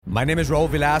My name is Raul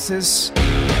Villacis,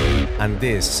 and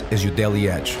this is your Daily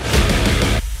Edge.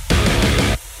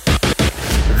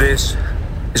 This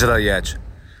is your Daily Edge.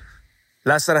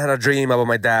 Last night I had a dream about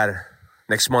my dad.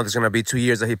 Next month is going to be 2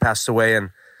 years that he passed away, and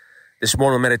this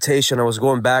morning meditation, I was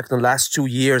going back the last 2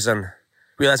 years and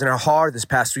realizing how hard these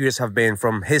past 2 years have been,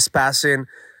 from his passing,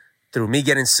 through me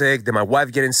getting sick, then my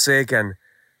wife getting sick, and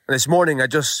this morning I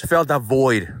just felt that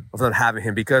void of not having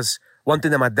him, because one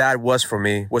thing that my dad was for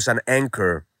me was an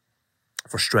anchor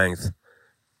for strength.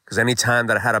 Because any time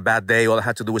that I had a bad day, all I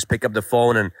had to do was pick up the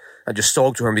phone and I just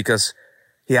talk to him, because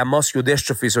he had muscular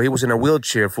dystrophy, so he was in a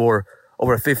wheelchair for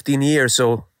over 15 years.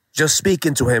 So just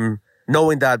speaking to him,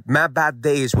 knowing that my bad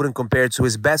days wouldn't compare to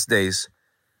his best days,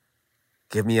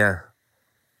 give me a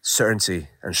certainty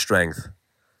and strength.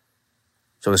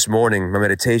 So this morning, my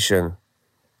meditation,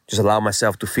 just allow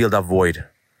myself to feel that void,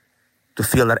 to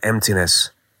feel that emptiness,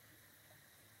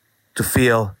 to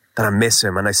feel that I miss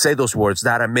him. And I say those words,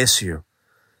 Dad, I miss you.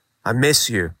 I miss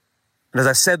you. And as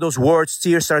I said those words,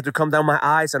 tears started to come down my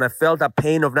eyes, and I felt that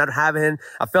pain of not having him.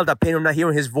 I felt that pain of not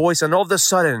hearing his voice. And all of a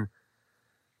sudden,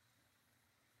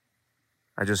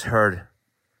 I just heard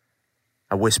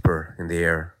a whisper in the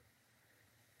air.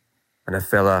 And I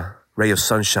felt a ray of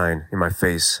sunshine in my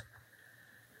face.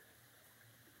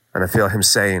 And I felt him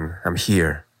saying, I'm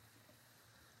here.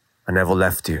 I never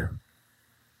left you.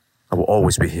 I will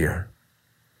always be here.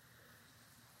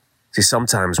 See,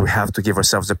 sometimes we have to give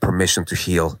ourselves the permission to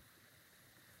heal.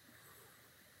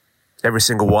 Every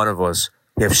single one of us,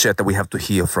 we have shit that we have to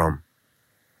heal from.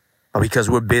 But because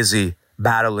we're busy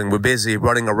battling, we're busy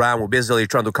running around, we're busy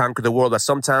trying to conquer the world, but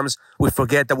sometimes we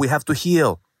forget that we have to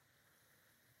heal.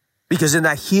 Because in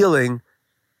that healing,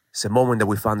 it's the moment that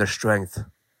we found our strength.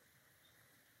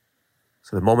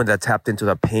 So the moment that I tapped into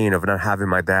that pain of not having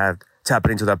my dad,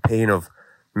 tapping into that pain of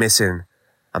missing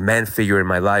a man figure in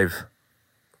my life,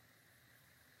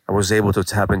 I was able to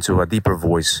tap into a deeper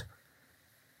voice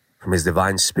from his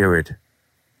divine spirit,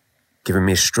 giving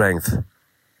me strength,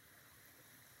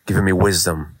 giving me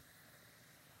wisdom,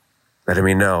 letting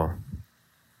me know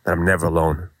that I'm never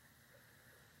alone.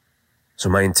 So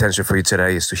my intention for you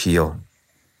today is to heal,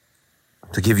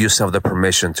 to give yourself the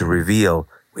permission to reveal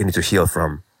what you need to heal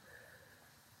from.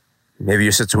 Maybe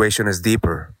your situation is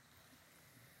deeper.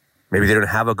 Maybe they don't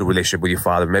have a good relationship with your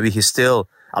father. Maybe he's still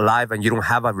alive and you don't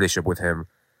have a relationship with him.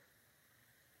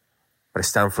 But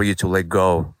it's time for you to let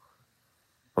go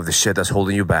of the shit that's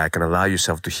holding you back and allow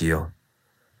yourself to heal.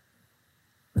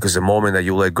 Because the moment that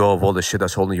you let go of all the shit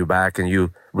that's holding you back and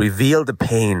you reveal the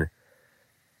pain,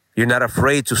 you're not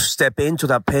afraid to step into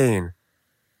that pain,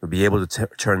 you'll be able to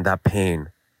turn that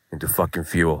pain into fucking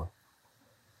fuel.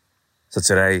 So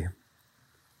today,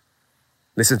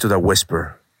 listen to that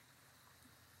whisper.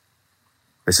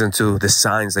 Listen to the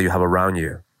signs that you have around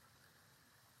you.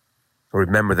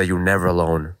 Remember that you're never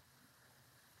alone.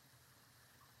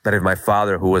 That if my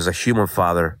father, who was a human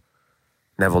father,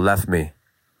 never left me,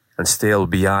 and still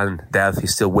beyond death,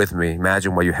 he's still with me,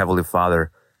 imagine what your Heavenly Father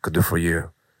could do for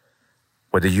you,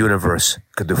 what the universe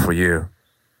could do for you.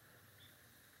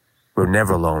 We're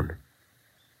never alone.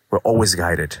 We're always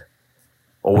guided.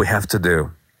 All we have to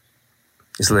do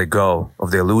is let go of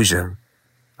the illusion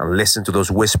and listen to those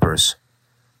whispers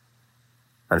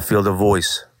and feel the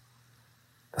voice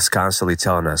that's constantly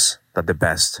telling us that the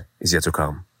best is yet to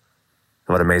come.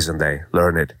 Have an amazing day.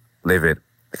 Learn it, live it,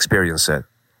 experience it.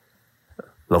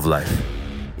 Love life.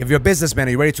 If you're a businessman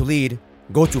and you're ready to lead,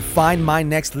 go to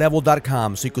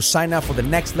findmynextlevel.com so you can sign up for the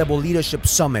Next Level Leadership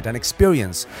Summit, an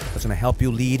experience that's going to help you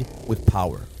lead with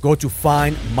power. Go to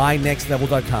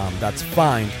findmynextlevel.com. That's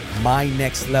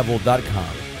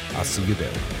findmynextlevel.com. I'll see you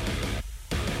there.